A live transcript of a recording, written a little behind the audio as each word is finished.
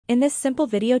In this simple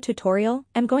video tutorial,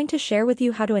 I'm going to share with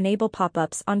you how to enable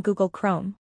pop-ups on Google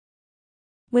Chrome.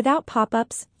 Without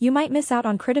pop-ups, you might miss out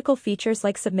on critical features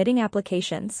like submitting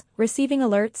applications, receiving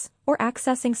alerts, or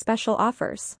accessing special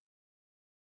offers.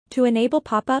 To enable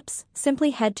pop-ups, simply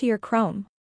head to your Chrome.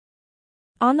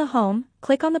 On the home,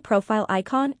 click on the profile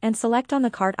icon and select on the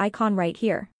card icon right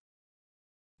here.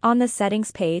 On the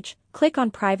settings page, click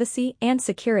on Privacy and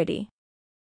Security.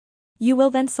 You will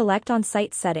then select on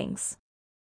Site Settings.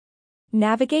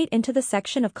 Navigate into the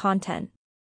section of Content.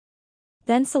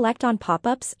 Then select on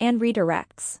Pop-ups and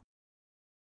Redirects.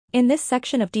 In this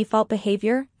section of default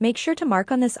behavior, make sure to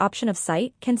mark on this option of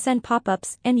Site can send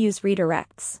pop-ups and use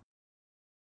redirects.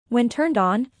 When turned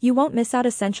on, you won't miss out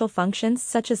essential functions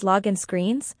such as login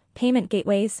screens, payment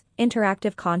gateways,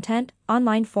 interactive content,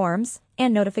 online forms,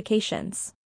 and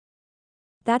notifications.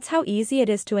 That's how easy it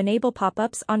is to enable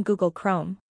pop-ups on Google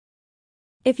Chrome.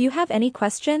 If you have any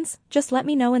questions, just let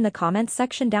me know in the comments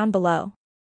section down below.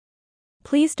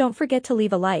 Please don't forget to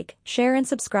leave a like, share and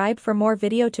subscribe for more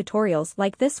video tutorials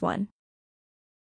like this one.